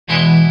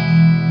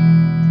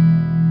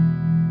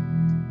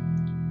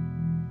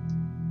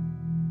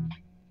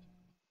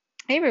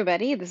Hey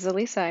everybody, this is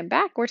Elisa. I'm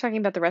back. We're talking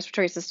about the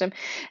respiratory system,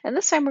 and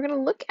this time we're going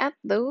to look at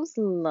those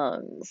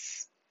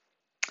lungs.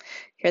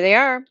 Here they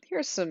are.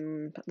 Here's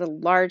the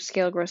large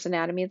scale gross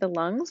anatomy of the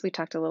lungs. We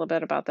talked a little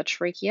bit about the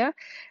trachea,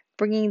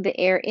 bringing the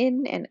air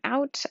in and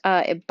out.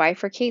 It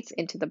bifurcates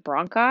into the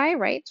bronchi,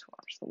 right?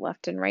 Towards the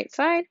left and right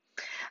side.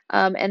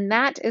 And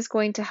that is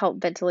going to help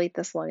ventilate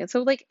this lung. And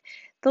so, like,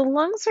 the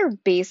lungs are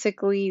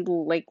basically,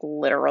 like,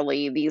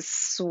 literally these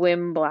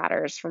swim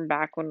bladders from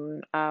back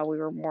when we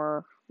were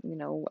more,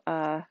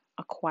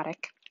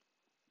 aquatic.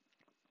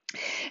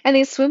 And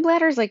these swim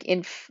bladders, like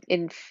in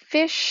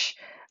fish,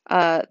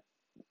 uh,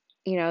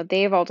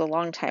 they evolved a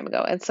long time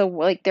ago. And so,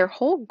 like, their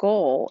whole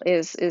goal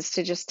is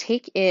to just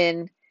take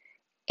in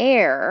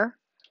air,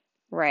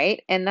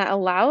 right? And that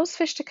allows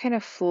fish to kind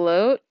of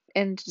float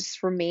and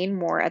just remain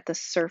more at the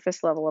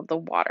surface level of the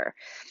water.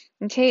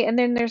 Okay, and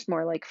then there's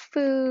more like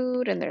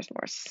food and there's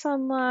more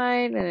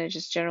sunlight, and it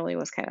just generally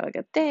was kind of like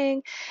a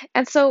thing.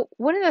 And so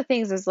one of the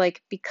things is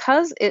like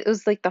because it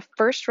was like the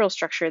first real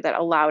structure that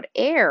allowed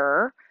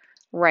air,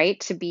 right,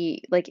 to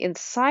be like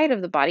inside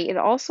of the body, it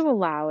also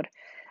allowed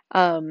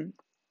um,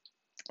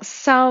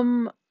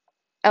 some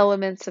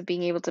elements of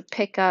being able to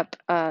pick up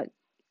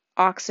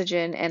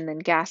oxygen and then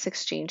gas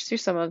exchange through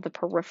some of the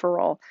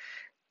peripheral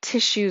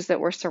tissues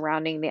that were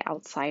surrounding the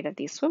outside of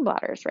these swim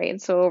bladders, right?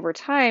 And so over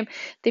time,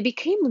 they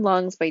became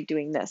lungs by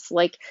doing this.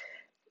 Like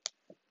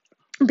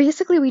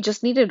basically, we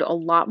just needed a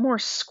lot more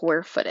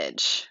square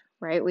footage,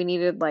 right? We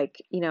needed like,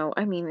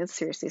 I mean, it's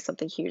seriously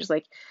something huge,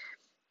 like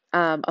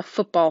a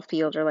football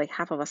field or like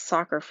half of a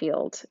soccer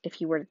field.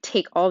 If you were to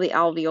take all the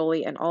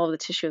alveoli and all of the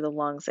tissue of the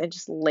lungs and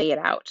just lay it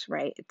out,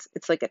 right?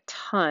 It's like a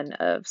ton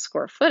of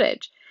square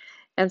footage.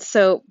 And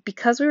so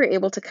because we were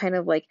able to kind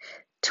of like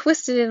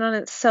twist it in on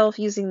itself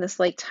using this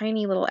like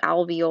tiny little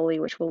alveoli,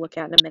 which we'll look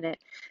at in a minute,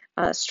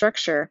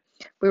 structure,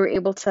 we were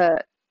able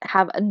to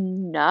have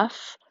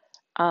enough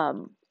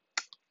um,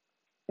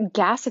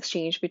 gas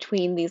exchange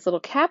between these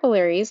little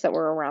capillaries that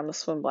were around the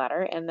swim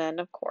bladder, and then,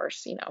 of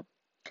course,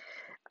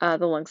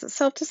 the lungs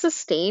itself to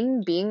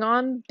sustain being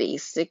on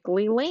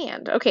basically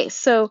land. Okay,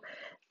 so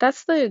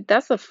that's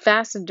the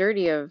fast and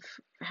dirty of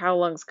how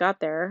lungs got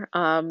there.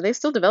 They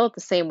still develop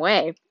the same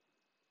way,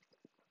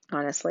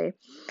 honestly.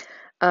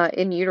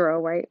 In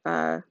utero, right?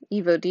 Evo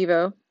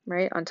Devo,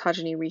 right?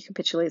 Ontogeny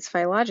recapitulates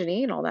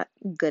phylogeny and all that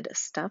good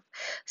stuff.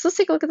 So let's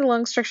take a look at the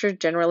lung structure.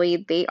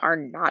 Generally, they are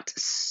not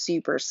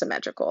super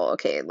symmetrical.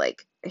 Okay,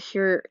 like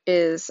here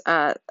is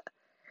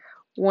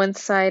one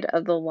side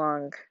of the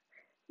lung.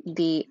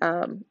 The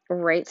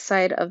right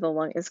side of the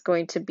lung is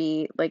going to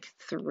be like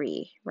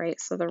 3,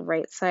 right? So the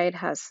right side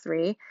has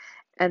 3,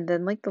 and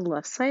then like the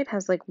left side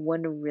has like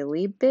one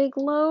really big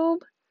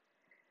lobe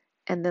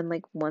and then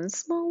like one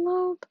small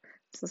lobe.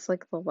 So it's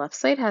like the left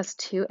side has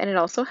 2, and it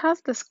also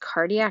has this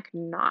cardiac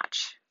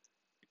notch,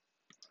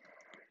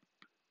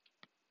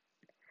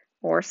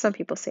 or some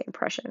people say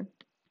impression.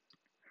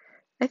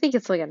 I think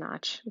it's like a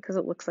notch because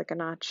it looks like a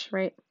notch,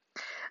 right?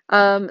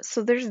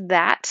 So there's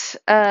that.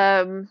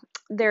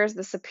 There's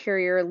the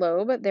superior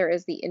lobe. There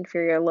is the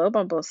inferior lobe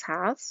on both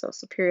halves. So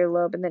superior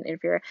lobe and then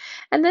inferior.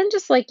 And then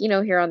just like,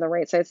 here on the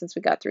right side, since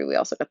we got through, we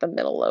also got the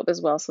middle lobe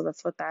as well. So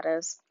that's what that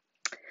is.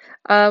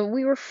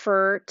 We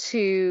refer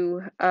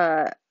to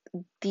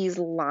these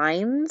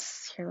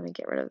lines. Here, let me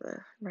get rid of the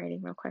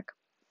writing real quick.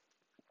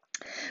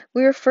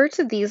 We refer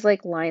to these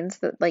like lines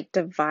that like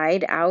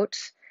divide out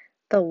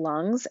the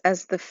lungs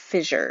as the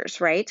fissures,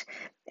 right?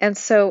 And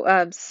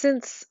so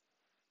since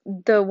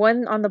the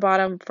one on the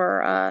bottom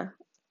for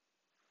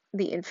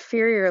the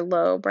inferior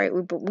lobe, right?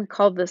 We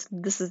call this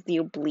is the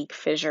oblique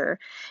fissure,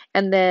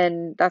 and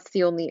then that's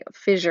the only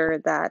fissure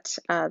that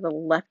the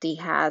lefty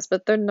has.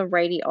 But then the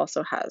righty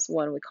also has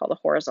one we call the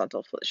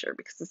horizontal fissure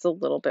because it's a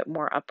little bit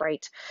more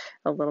upright,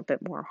 a little bit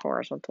more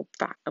horizontal,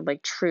 back,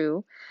 like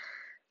true.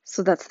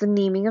 So that's the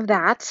naming of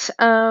that.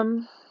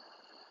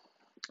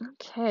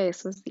 Okay,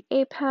 so it's the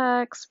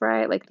apex,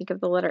 right? Like think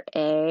of the letter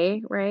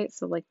A, right?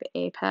 So like the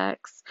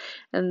apex,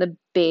 and the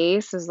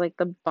base is like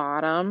the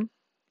bottom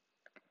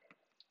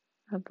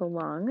of the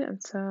lung.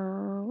 And so,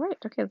 right,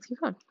 okay, let's keep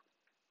going.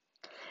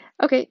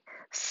 Okay,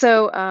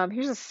 so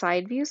here's a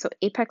side view. So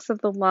apex of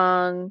the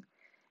lung,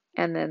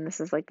 and then this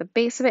is like the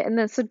base of it. And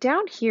then so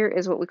down here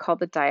is what we call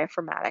the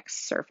diaphragmatic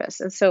surface.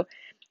 And so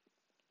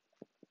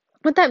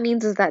what that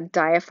means is that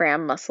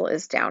diaphragm muscle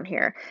is down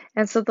here.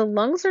 And so the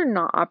lungs are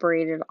not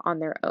operated on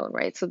their own,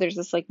 right? So there's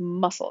this like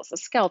muscle, it's a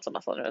skeletal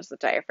muscle known as the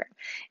diaphragm.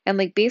 And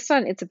like based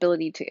on its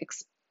ability to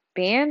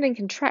expand and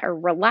contract, or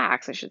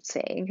relax, I should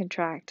say, and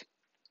contract,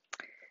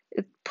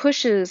 it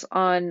pushes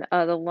on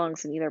the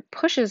lungs and either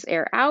pushes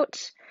air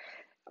out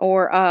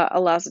or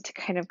allows it to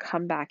kind of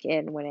come back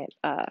in when it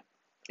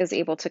is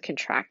able to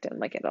contract, and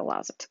like it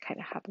allows it to kind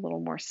of have a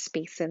little more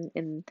space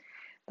in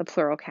the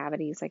pleural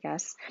cavities, I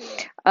guess.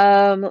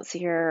 Let's see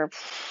here.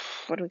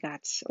 What do we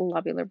got?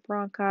 Lobular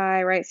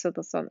bronchi, right? So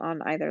this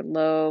on either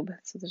lobe.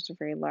 So there's a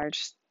very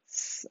large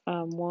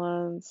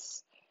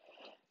ones,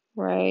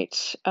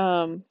 right?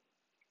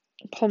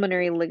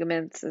 Pulmonary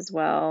ligaments as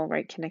well,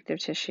 right? Connective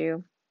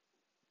tissue.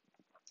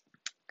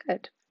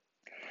 Good.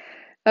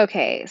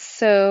 Okay,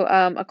 so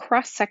a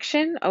cross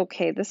section.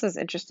 Okay, this is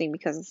interesting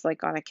because it's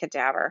like on a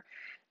cadaver.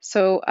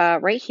 So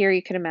right here,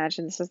 you can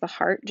imagine this is the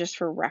heart just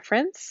for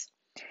reference.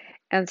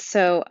 And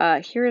so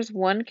here is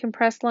one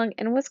compressed lung.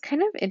 And what's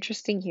kind of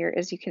interesting here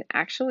is you can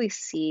actually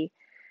see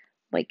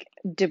like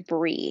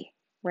debris,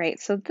 right?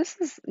 So this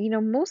is,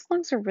 most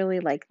lungs are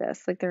really like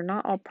this. Like they're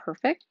not all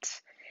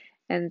perfect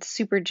and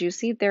super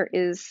juicy. There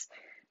is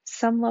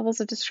some levels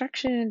of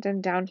destruction,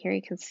 and down here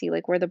you can see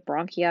like where the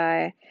bronchi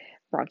are,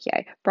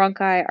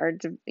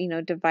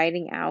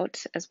 dividing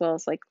out, as well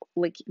as like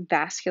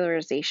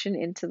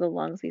vascularization into the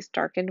lungs, these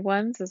darkened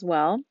ones as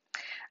well.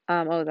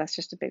 Oh, that's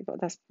just a big,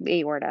 that's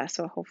aorta.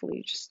 So hopefully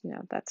you just,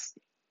 that's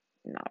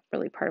not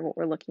really part of what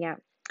we're looking at.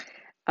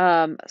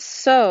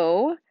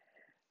 So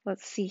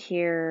let's see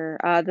here.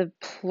 The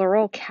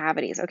pleural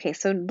cavities. Okay,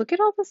 so look at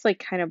all this like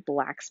kind of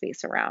black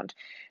space around.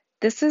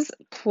 This is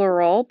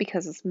plural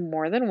because it's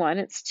more than one,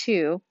 it's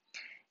two.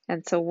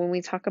 And so when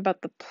we talk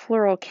about the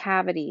pleural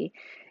cavity,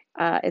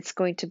 it's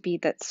going to be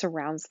that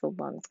surrounds the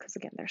lungs because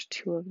again, there's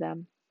two of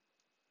them.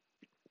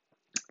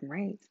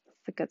 Right,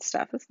 that's the good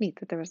stuff. It's neat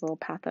that there was a little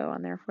patho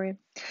on there for you.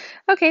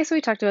 Okay, so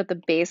we talked about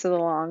the base of the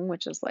lung,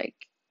 which is like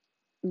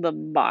the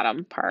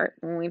bottom part,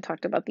 and we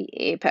talked about the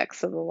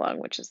apex of the lung,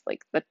 which is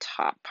like the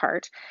top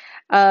part.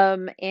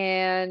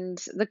 And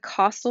the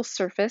costal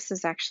surface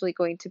is actually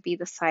going to be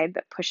the side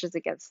that pushes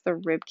against the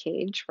rib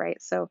cage, right?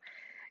 So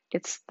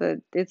it's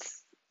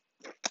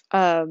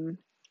um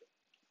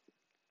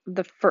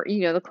the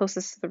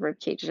closest to the rib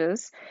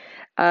cages.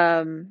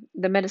 The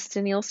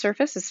mediastinal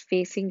surface is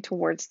facing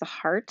towards the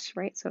heart,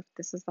 right? So if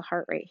this is the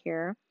heart right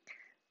here,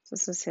 so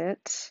this is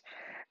it.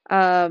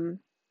 The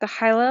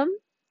hilum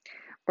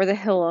or the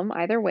hilum,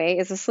 either way,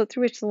 is a slit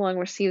through which the lung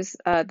receives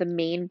the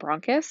main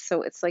bronchus.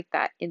 So it's like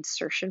that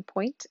insertion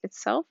point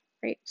itself,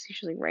 right? It's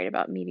usually right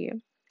about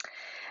medium.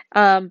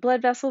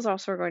 Blood vessels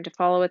also are going to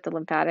follow it, the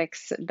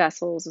lymphatics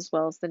vessels as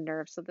well as the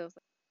nerves.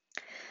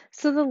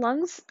 So the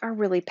lungs are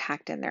really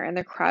packed in there and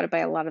they're crowded by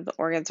a lot of the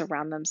organs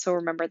around them. So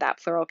remember that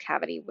pleural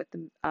cavity with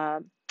the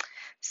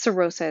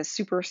serosa is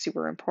super,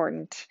 super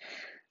important.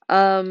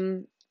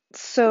 Um,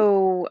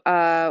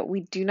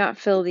 we do not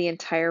fill the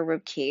entire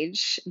rib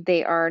cage.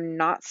 They are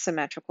not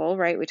symmetrical,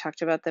 right? We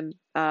talked about them,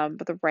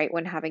 but the right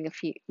one having a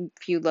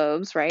few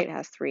lobes, right? It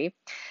has three,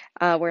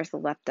 whereas the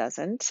left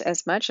doesn't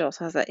as much. It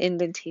also has that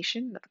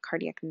indentation, the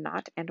cardiac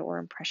knot and or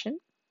impression.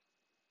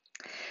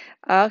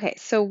 Okay,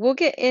 so we'll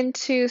get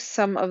into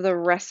some of the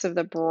rest of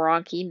the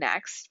bronchi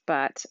next,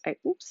 but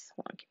oops,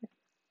 hold on.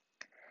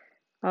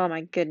 Oh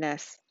my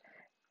goodness.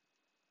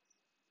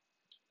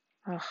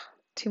 Oh,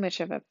 too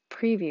much of a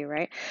preview,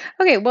 right?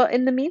 Okay, well,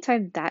 in the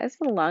meantime, that is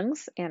the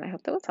lungs, and I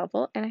hope that was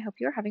helpful, and I hope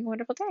you're having a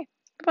wonderful day.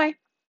 Bye-bye.